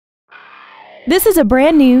This is a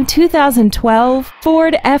brand new 2012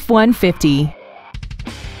 Ford F-150.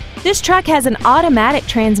 This truck has an automatic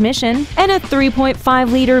transmission and a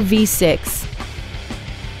 3.5-liter V6.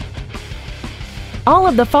 All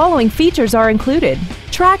of the following features are included: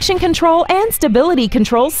 traction control and stability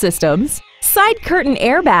control systems, side curtain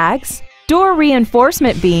airbags, door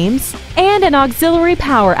reinforcement beams, and an auxiliary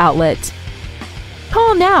power outlet.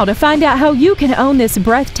 Call now to find out how you can own this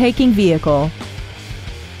breathtaking vehicle.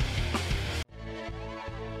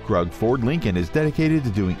 Krug Ford Lincoln is dedicated to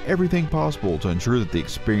doing everything possible to ensure that the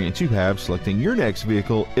experience you have selecting your next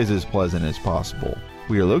vehicle is as pleasant as possible.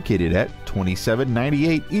 We are located at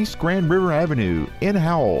 2798 East Grand River Avenue in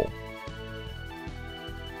Howell.